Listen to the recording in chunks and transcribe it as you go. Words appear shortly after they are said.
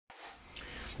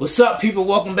What's up, people?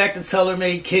 Welcome back to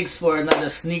TaylorMade Kicks for another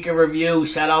sneaker review.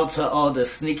 Shout out to all the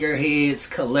sneakerheads,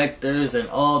 collectors, and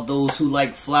all those who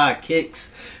like fly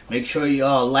kicks. Make sure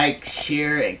y'all like,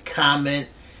 share, and comment,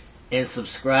 and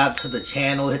subscribe to the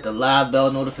channel. Hit the live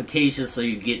bell notification so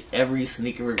you get every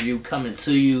sneaker review coming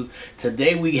to you.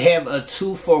 Today we have a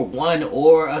 2-for-1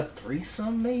 or a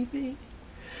threesome, maybe.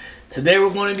 Today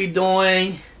we're going to be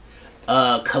doing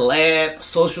a collab,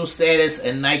 Social Status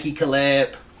and Nike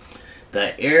collab.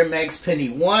 The Air Max Penny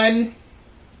 1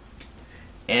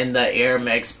 and the Air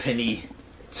Max Penny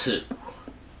 2.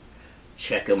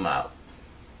 Check them out.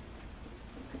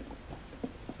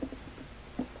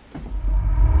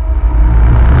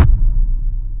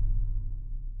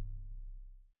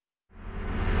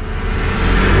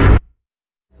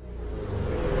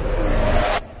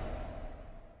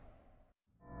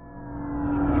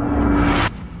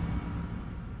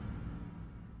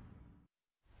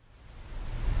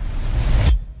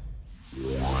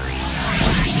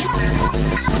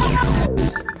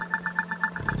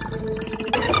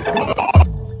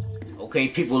 Okay,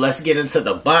 people, let's get into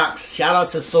the box. Shout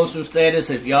out to Social Status.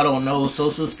 If y'all don't know,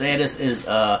 Social Status is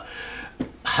a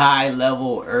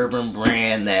high-level urban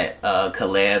brand that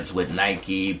collabs with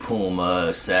Nike, Puma,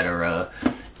 etc.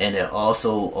 And it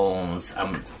also owns,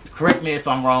 correct me if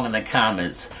I'm wrong in the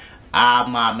comments,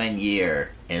 Mom and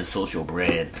Year and Social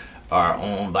Brand are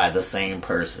owned by the same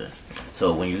person.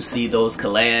 So when you see those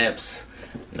collabs,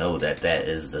 know that that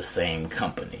is the same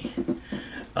company.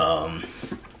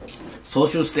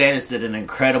 Social Status did an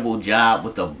incredible job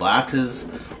with the boxes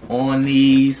on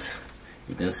these.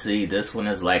 You can see this one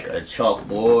is like a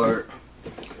chalkboard.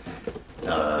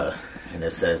 And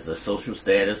it says the Social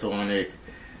Status on it.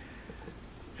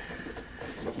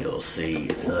 You'll see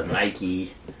the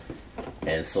Nike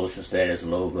and Social Status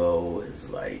logo is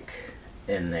like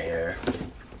in there.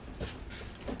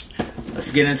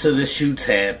 Let's get into the shoe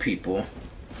tab, people.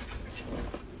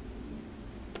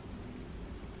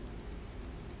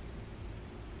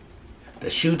 The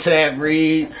shoe tab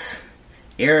reads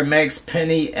Air Max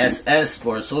Penny SS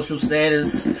for Social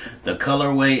Status. The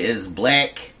colorway is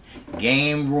black,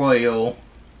 game royal,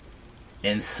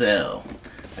 and cell.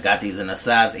 I got these in a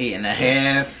size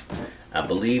 8.5. I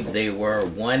believe they were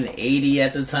 $180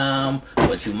 at the time,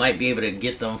 but you might be able to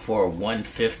get them for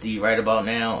 $150 right about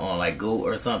now on like Go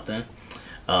or something.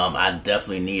 I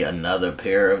definitely need another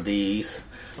pair of these.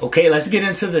 Okay, let's get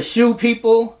into the shoe,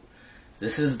 people.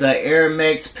 This is the Air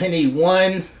Max Penny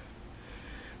 1.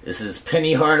 This is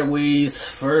Penny Hardaway's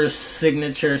first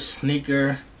signature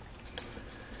sneaker.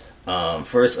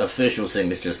 First official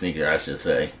signature sneaker, I should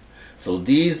say. So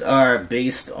these are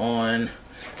based on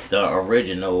the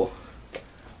original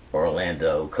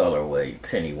Orlando colorway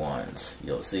Penny 1s.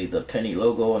 You'll see the Penny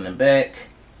logo on the back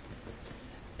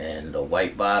and the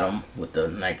white bottom with the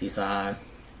Nike sign.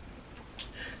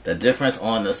 The difference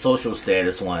on the Social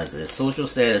Status ones is Social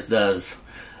Status does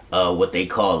what they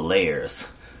call layers.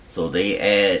 So they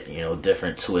add,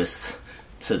 different twists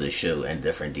to the shoe and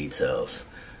different details.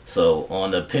 So on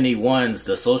the Penny 1s,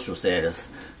 the Social Status,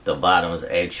 the bottom is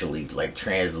actually like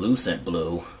translucent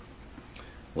blue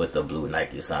with the blue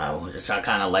Nike sign, which I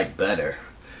kind of like better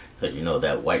because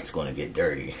that white's going to get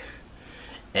dirty.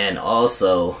 And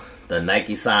also the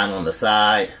Nike sign on the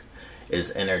side is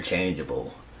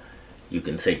interchangeable. You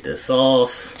can take this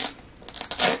off,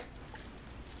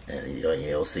 and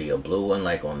you'll see a blue one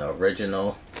like on the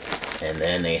original. And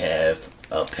then they have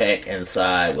a pack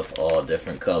inside with all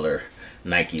different color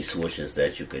Nike swooshes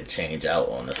that you can change out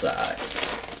on the side.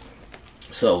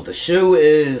 So the shoe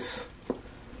is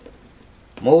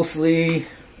mostly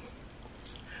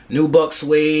nubuck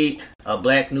suede, a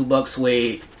black nubuck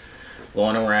suede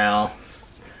going around.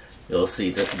 You'll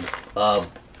see this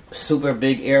super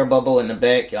big air bubble in the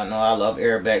back. Y'all know I love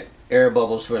air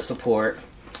bubbles for support.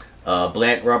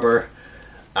 Black rubber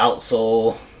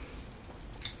outsole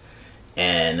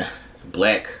and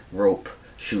black rope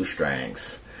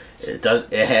shoestrings. It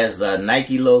has the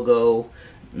Nike logo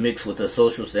mixed with the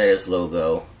Social Status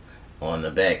logo on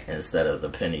the back instead of the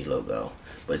Penny logo.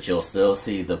 But you'll still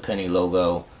see the Penny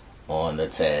logo on the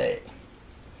tag,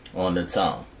 on the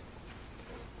tongue.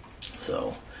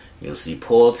 So you'll see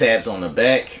pull tabs on the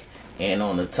back and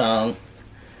on the tongue,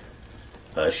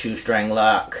 a shoestring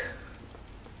lock,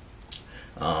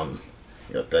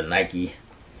 the Nike,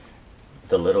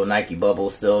 the little Nike bubble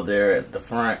still there at the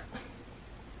front.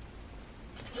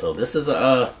 So this is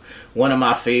one of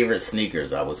my favorite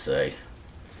sneakers, I would say.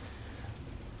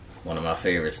 One of my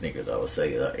favorite sneakers, I would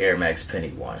say, the Air Max Penny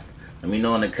 1. Let me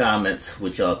know in the comments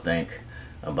what y'all think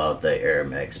about the Air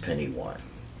Max Penny 1.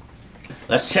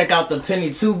 Let's check out the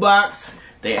Penny 2 box.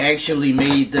 They actually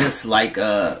made this like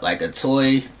a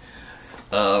toy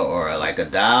or like a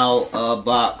doll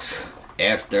box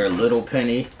after Little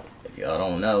Penny. If y'all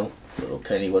don't know, Little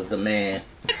Penny was the man.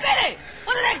 Penny!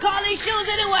 What do they call these shoes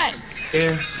anyway?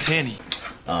 Air Penny.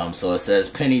 So it says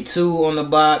Penny 2 on the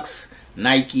box.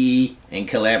 Nike in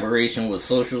collaboration with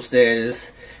Social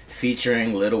Status,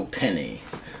 featuring Little Penny.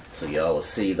 So y'all will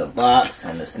see the box,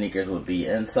 and the sneakers would be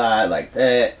inside like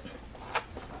that. It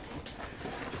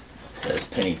says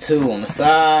Penny 2 on the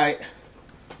side.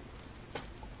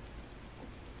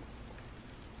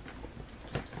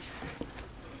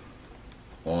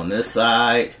 On this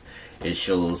side, it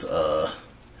shows a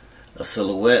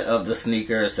silhouette of the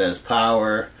sneaker. It says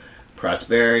Power,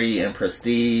 Prosperity, and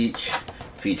Prestige,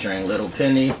 featuring Little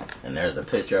Penny. And there's a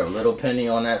picture of Little Penny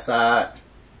on that side.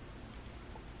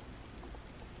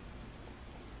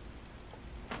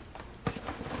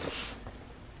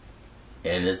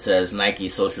 And it says Nike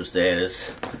Social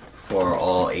Status for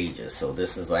all ages. So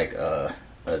this is like a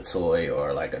toy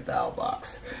or like a doll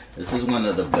box. This is one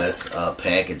of the best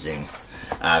packaging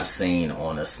I've seen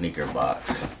on a sneaker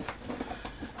box.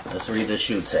 Let's read the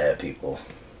shoe tab, people.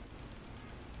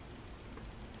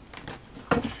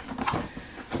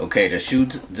 Okay,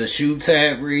 the shoe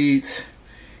tab reads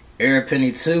Air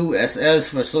Penny 2 SS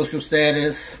for Social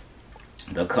Status.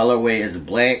 The colorway is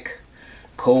black,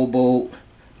 cobalt,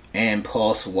 and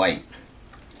pulse white.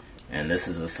 And this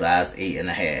is a size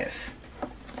 8.5.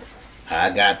 I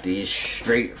got these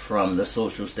straight from the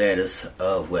Social Status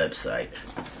website.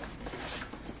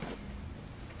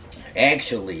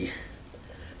 Actually,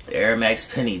 the Air Max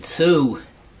Penny 2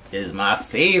 is my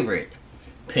favorite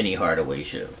Penny Hardaway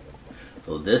shoe.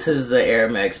 So this is the Air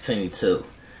Max Penny 2.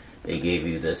 They gave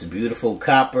you this beautiful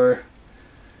copper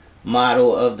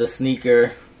model of the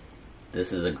sneaker.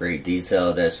 This is a great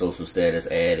detail that Social Status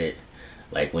added.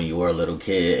 Like when you were a little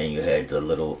kid and you had the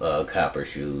little copper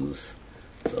shoes.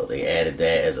 So they added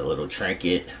that as a little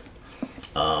trinket.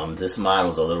 This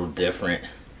model's a little different.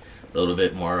 A little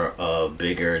bit more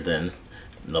bigger than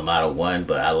the Model 1.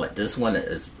 But I like this one.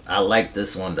 I like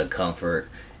this one, the comfort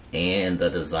and the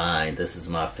design. This is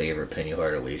my favorite Penny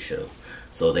Hardaway shoe.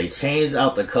 So they changed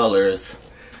out the colors.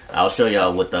 I'll show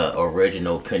y'all what the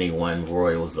original Penny 1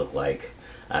 Royals look like.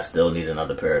 I still need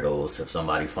another pair of those. If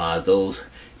somebody finds those,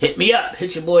 hit me up.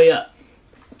 Hit your boy up.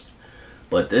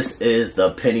 But this is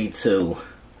the Penny 2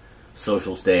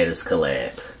 Social Status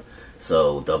collab.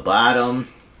 So the bottom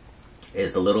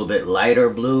is a little bit lighter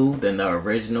blue than the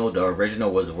original. The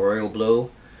original was royal blue.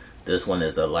 This one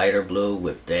is a lighter blue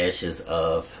with dashes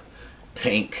of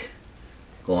pink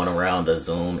going around the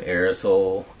Zoom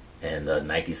aerosol and the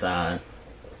Nike sign.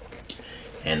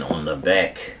 And on the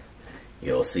back,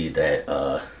 you'll see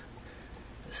that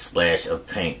splash of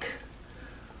pink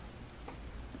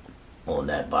on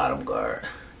that bottom guard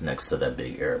next to that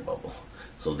big air bubble.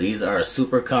 So these are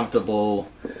super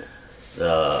comfortable.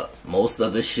 Most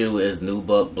of the shoe is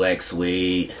nubuck black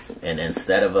suede, and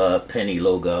instead of a Penny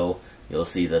logo, you'll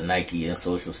see the Nike and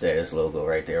Social Status logo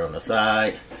right there on the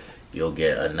side. You'll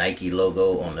get a Nike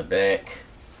logo on the back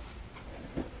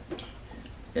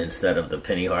instead of the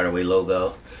Penny Hardaway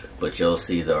logo, but you'll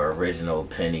see the original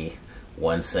Penny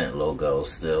 1 cent logo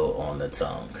still on the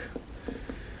tongue.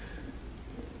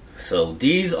 So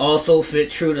these also fit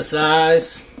true to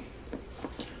size.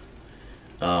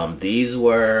 These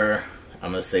were,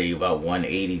 I'm gonna say, about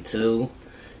 $182.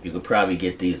 You could probably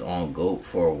get these on GOAT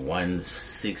for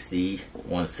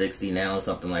 $160 now,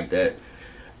 something like that.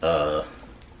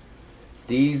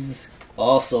 These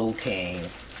also came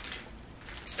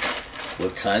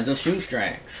with tons of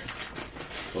shoestrings.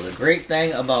 So the great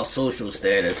thing about Social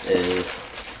Status is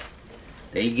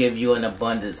they give you an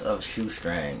abundance of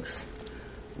shoestrings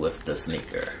with the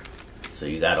sneaker. So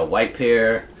you got a white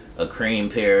pair, a cream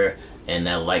pair, and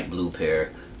that light blue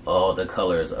pair, all the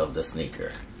colors of the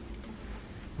sneaker.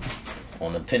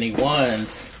 On the Penny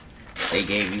 1s, they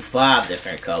gave you 5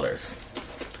 different colors.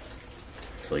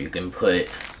 So you can put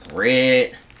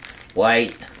red,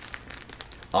 white,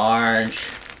 orange,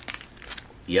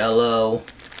 yellow,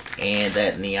 and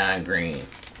that neon green.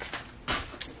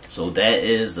 So that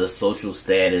is the Social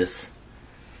Status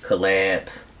collab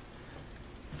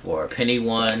for Penny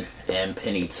 1 and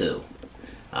Penny 2.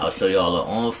 I'll show y'all the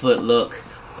on foot look.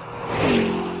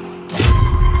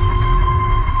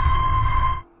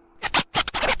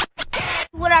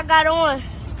 What I got on,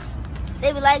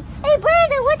 they be like, "Hey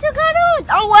Brandon, what you got on?"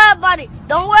 Don't worry about it.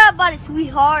 Don't worry about it,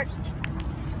 sweetheart.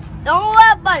 Don't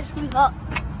worry about it, sweetheart.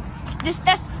 That's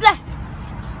split.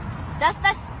 That's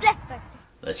split.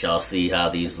 Let y'all see how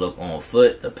these look on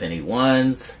foot. The Penny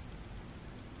 1s,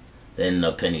 then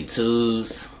the Penny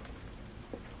 2s,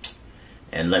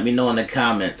 And let me know in the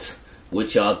comments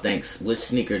which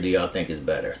sneaker do y'all think is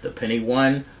better, the Penny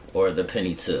 1 or the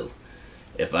Penny 2.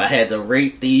 If I had to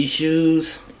rate these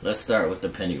shoes, let's start with the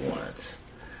Penny 1s.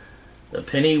 The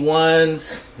Penny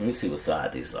 1s, let me see what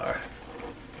size these are.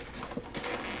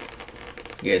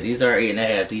 Yeah, these are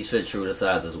 8.5. These fit true to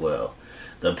size as well.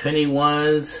 The Penny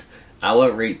 1s, I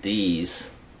would rate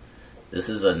these. This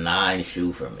is a 9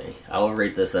 shoe for me. I would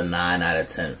rate this a 9 out of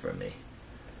 10 for me.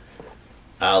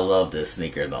 I love this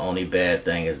sneaker. The only bad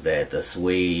thing is that the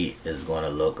suede is going to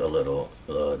look a little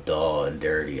dull and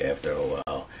dirty after a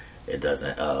while. It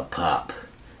doesn't pop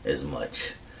as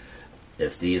much.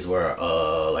 If these were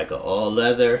like an all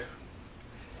leather,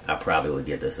 I probably would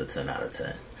give this a 10 out of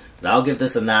 10. But I'll give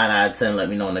this a 9 out of 10. Let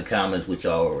me know in the comments which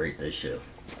y'all will rate this shoe.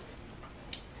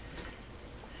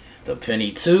 The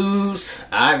Penny 2s,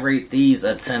 I rate these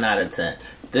a 10 out of 10.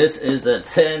 This is a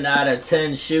 10 out of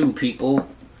 10 shoe, people.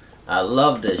 I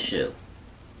love this shoe.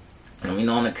 Let me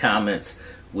know in the comments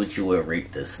which you would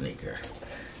rate this sneaker.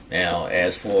 Now,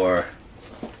 as for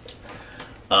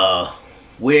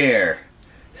wear,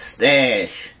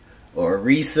 stash, or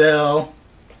resell,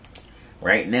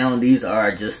 right now these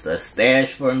are just a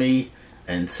stash for me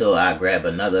until I grab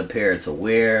another pair to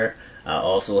wear. I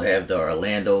also have the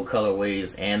Orlando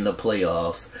colorways and the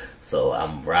playoffs, so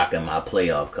I'm rocking my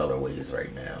playoff colorways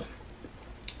right now.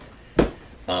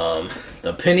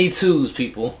 The Penny 2s,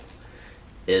 people,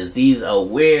 is these a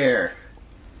wear,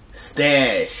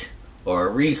 stash, or a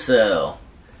resell.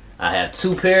 I have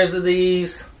 2 pairs of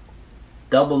these,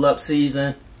 double up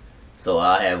season, so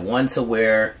I have 1 to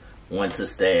wear, 1 to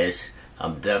stash.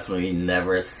 I'm definitely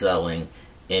never selling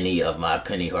any of my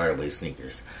Penny Hardaway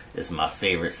sneakers. It's my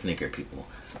favorite sneaker, people.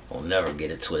 I'll never get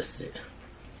it twisted.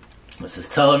 This is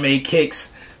TaylorMade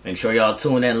Kicks. Make sure y'all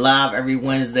tune in live every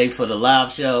Wednesday for the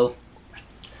live show.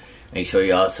 Make sure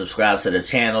y'all subscribe to the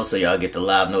channel so y'all get the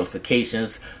live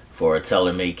notifications for a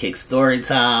TaylorMade Kick story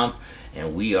time.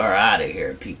 And we are out of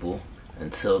here, people.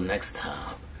 Until next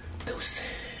time, deuces.